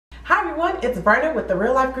Hi everyone, it's Verna with the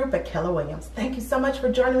Real Life Group at Keller Williams. Thank you so much for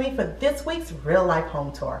joining me for this week's Real Life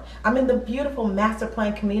Home Tour. I'm in the beautiful master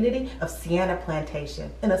plan community of Sienna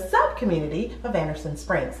Plantation in a sub-community of Anderson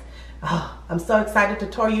Springs. Oh, I'm so excited to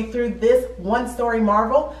tour you through this one-story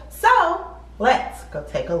marvel, so let's go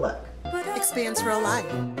take a look. Experience real life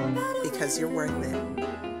because you're worth it.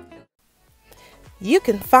 You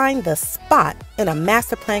can find the spot in a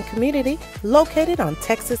master plan community located on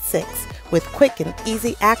Texas 6 with quick and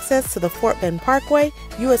easy access to the Fort Bend Parkway,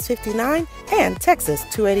 US 59, and Texas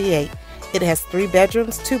 288. It has 3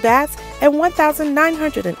 bedrooms, 2 baths, and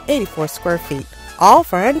 1,984 square feet, all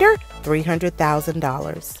for under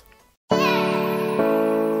 $300,000.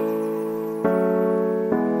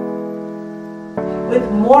 With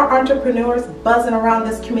more entrepreneurs buzzing around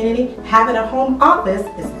this community, having a home office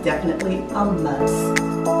is definitely a must.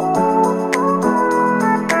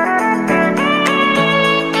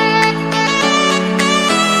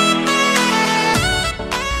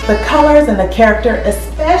 The colors and the character,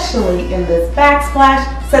 especially in this backsplash,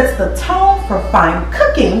 sets the tone for fine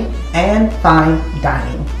cooking and fine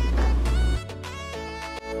dining.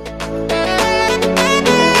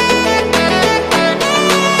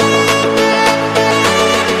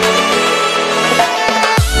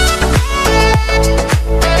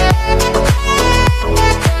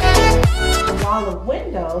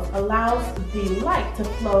 Allows the light to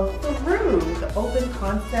flow through the open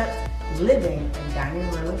concept living and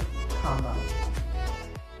dining room combo.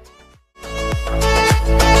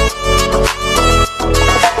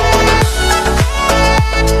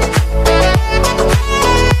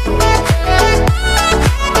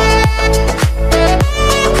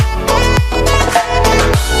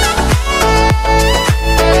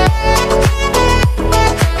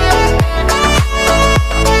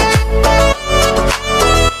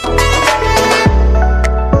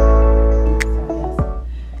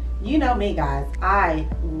 Me guys, I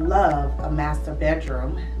love a master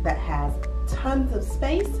bedroom that has tons of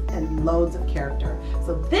space and loads of character.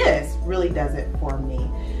 So this really does it for me.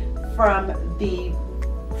 From the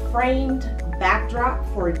framed backdrop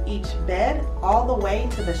for each bed all the way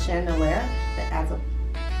to the chandelier that adds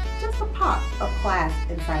just a pop of class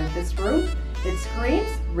inside of this room. It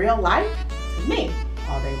screams real life to me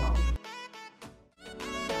all day long.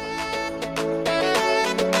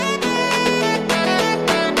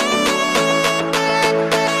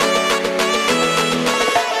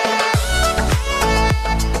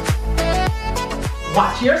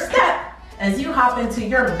 Watch your step as you hop into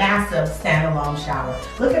your massive standalone shower.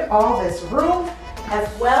 Look at all this room as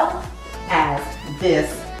well as this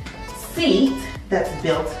seat that's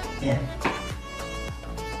built in.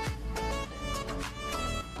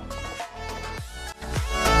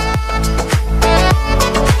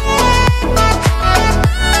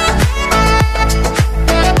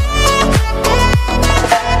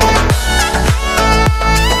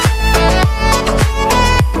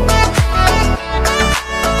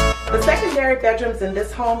 Bedrooms in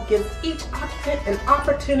this home gives each occupant an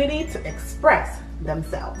opportunity to express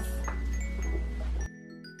themselves.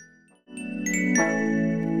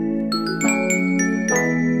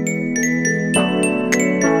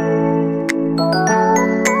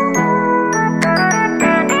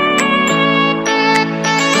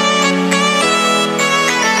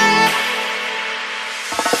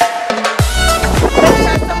 Thank you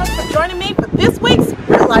guys so much for joining me for this week's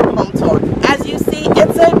Real Life Home Tour. As you see,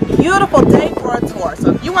 it's a beautiful day for a tour.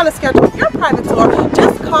 So if you want to schedule your private tour,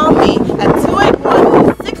 just call me at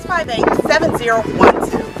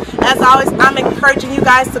 281-658-7012. As always, I'm encouraging you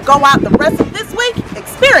guys to go out the rest of this week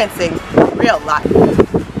experiencing real life.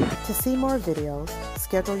 To see more videos,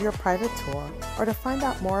 schedule your private tour, or to find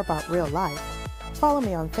out more about real life, follow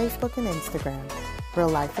me on Facebook and Instagram, Real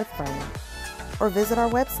Life with Verna, or visit our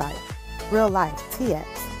website,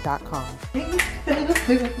 reallifetx.com.